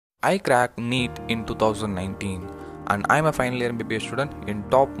I cracked NEET in 2019 and I'm a final year MBBS student in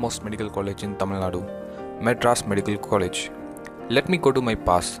topmost medical college in Tamil Nadu, Madras Medical College. Let me go to my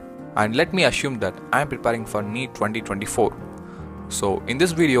past and let me assume that I am preparing for NEET 2024. So in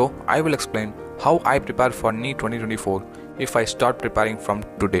this video, I will explain how I prepare for NEET 2024 if I start preparing from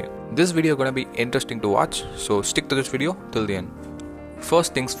today. This video gonna be interesting to watch, so stick to this video till the end.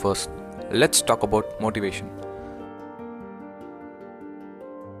 First things first, let's talk about motivation.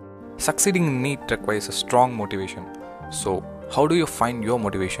 Succeeding in NEET requires a strong motivation. So, how do you find your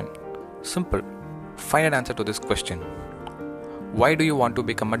motivation? Simple. Find an answer to this question. Why do you want to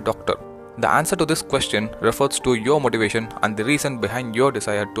become a doctor? The answer to this question refers to your motivation and the reason behind your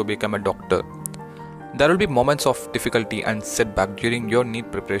desire to become a doctor. There will be moments of difficulty and setback during your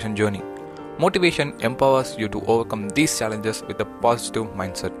NEET preparation journey. Motivation empowers you to overcome these challenges with a positive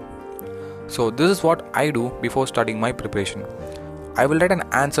mindset. So, this is what I do before starting my preparation. I will write an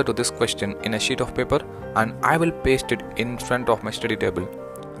answer to this question in a sheet of paper and I will paste it in front of my study table.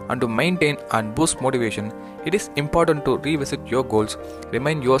 And to maintain and boost motivation, it is important to revisit your goals,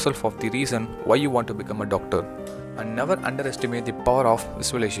 remind yourself of the reason why you want to become a doctor, and never underestimate the power of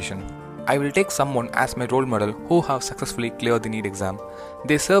visualization. I will take someone as my role model who have successfully cleared the NEET exam.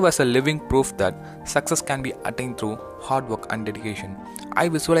 They serve as a living proof that success can be attained through hard work and dedication. I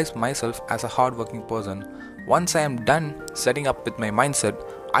visualize myself as a hard-working person. Once I am done setting up with my mindset,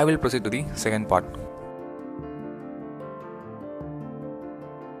 I will proceed to the second part.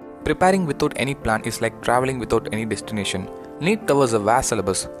 Preparing without any plan is like traveling without any destination. NEET covers a vast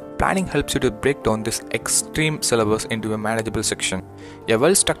syllabus. Planning helps you to break down this extreme syllabus into a manageable section. A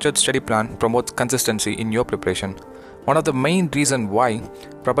well-structured study plan promotes consistency in your preparation. One of the main reasons why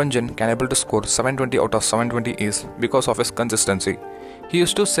Prapanjan can able to score 720 out of 720 is because of his consistency. He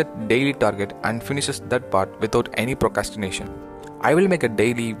used to set daily target and finishes that part without any procrastination. I will make a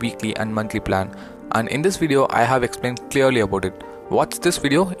daily, weekly and monthly plan, and in this video I have explained clearly about it. Watch this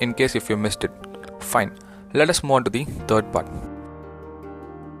video in case if you missed it. Fine, let us move on to the third part.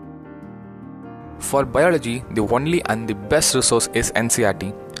 For biology, the only and the best resource is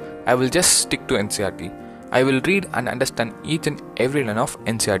NCERT. I will just stick to NCERT. I will read and understand each and every line of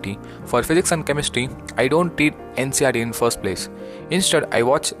NCERT. For physics and chemistry, I don't read NCERT in first place. Instead, I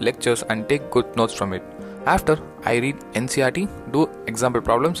watch lectures and take good notes from it. After, I read NCERT, do example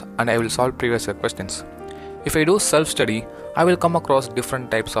problems, and I will solve previous year questions. If I do self-study, I will come across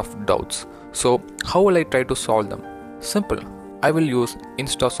different types of doubts. So, how will I try to solve them? Simple. I will use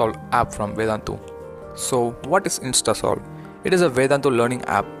InstaSolve app from Vedantu. So, what is InstaSolve? It is a Vedantu learning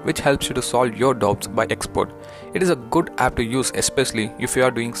app which helps you to solve your doubts by expert. It is a good app to use especially if you are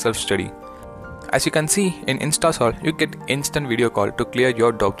doing self-study. As you can see in InstaSolve, you get instant video call to clear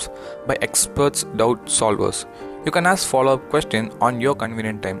your doubts by experts doubt solvers. You can ask follow-up questions on your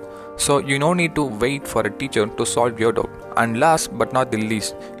convenient time. So you no need to wait for a teacher to solve your doubt. And last but not the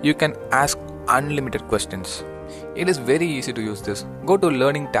least, you can ask unlimited questions. It is very easy to use this. Go to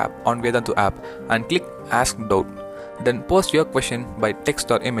Learning tab on Vedantu app and click Ask Doubt. Then post your question by text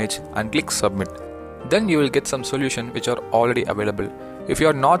or image and click Submit. Then you will get some solutions which are already available. If you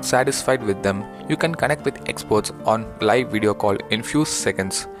are not satisfied with them, you can connect with experts on live video call in few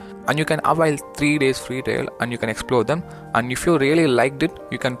seconds. And you can avail 3 days free trial and you can explore them. And if you really liked it,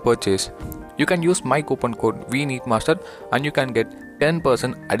 you can purchase. You can use my coupon code VNEETMASTER and you can get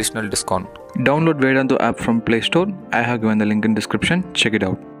 10% additional discount. Download Vedantu app from Play Store. I have given the link in description. Check it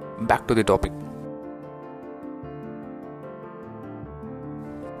out. Back to the topic.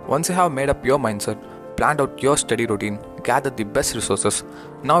 Once you have made up your mindset, planned out your study routine, gathered the best resources,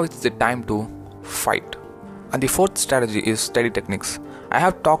 now it's the time to fight. And the fourth strategy is study techniques. I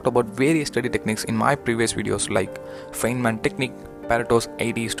have talked about various study techniques in my previous videos like Feynman technique, Pareto's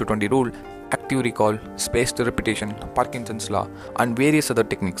 80:20 rule, active recall, spaced repetition, Parkinson's law, and various other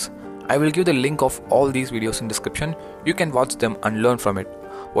techniques. I will give the link of all these videos in description. You can watch them and learn from it.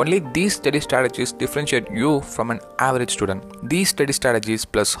 Only these study strategies differentiate you from an average student. These study strategies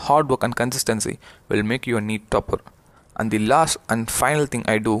plus hard work and consistency will make you a NEET topper. And the last and final thing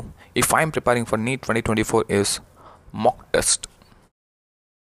I do if I am preparing for NEET 2024 is mock test.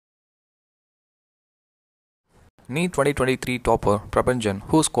 NEET 2023 topper Prapanjan,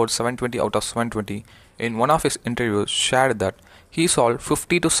 who scored 720 out of 720, in one of his interviews shared that he solved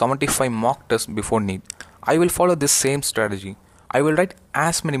 50 to 75 mock tests before NEET. I will follow this same strategy. I will write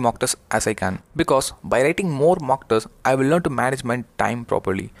as many mock tests as I can because by writing more mock tests, I will learn to manage my time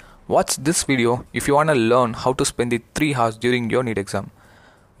properly. Watch this video if you want to learn how to spend the 3 hours during your NEET exam.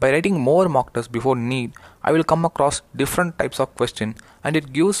 By writing more mock tests before NEET, I will come across different types of questions and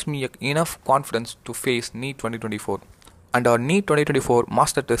it gives me enough confidence to face NEET 2024. and our NEET 2024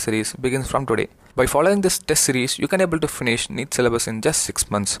 Master Test Series begins from today. By following this test series, you can able to finish NEET syllabus in just 6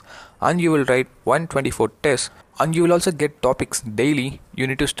 months, and you will write 124 tests, and you will also get topics daily you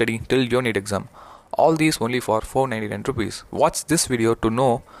need to study till your NEET exam. All these only for 499 rupees. Watch this video to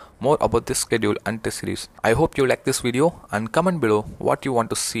know more about this schedule and test series. I hope you like this video and comment below what you want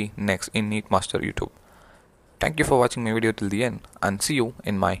to see next in NEETMASTER YouTube. Thank you for watching my video till the end, and see you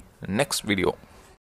in my next video.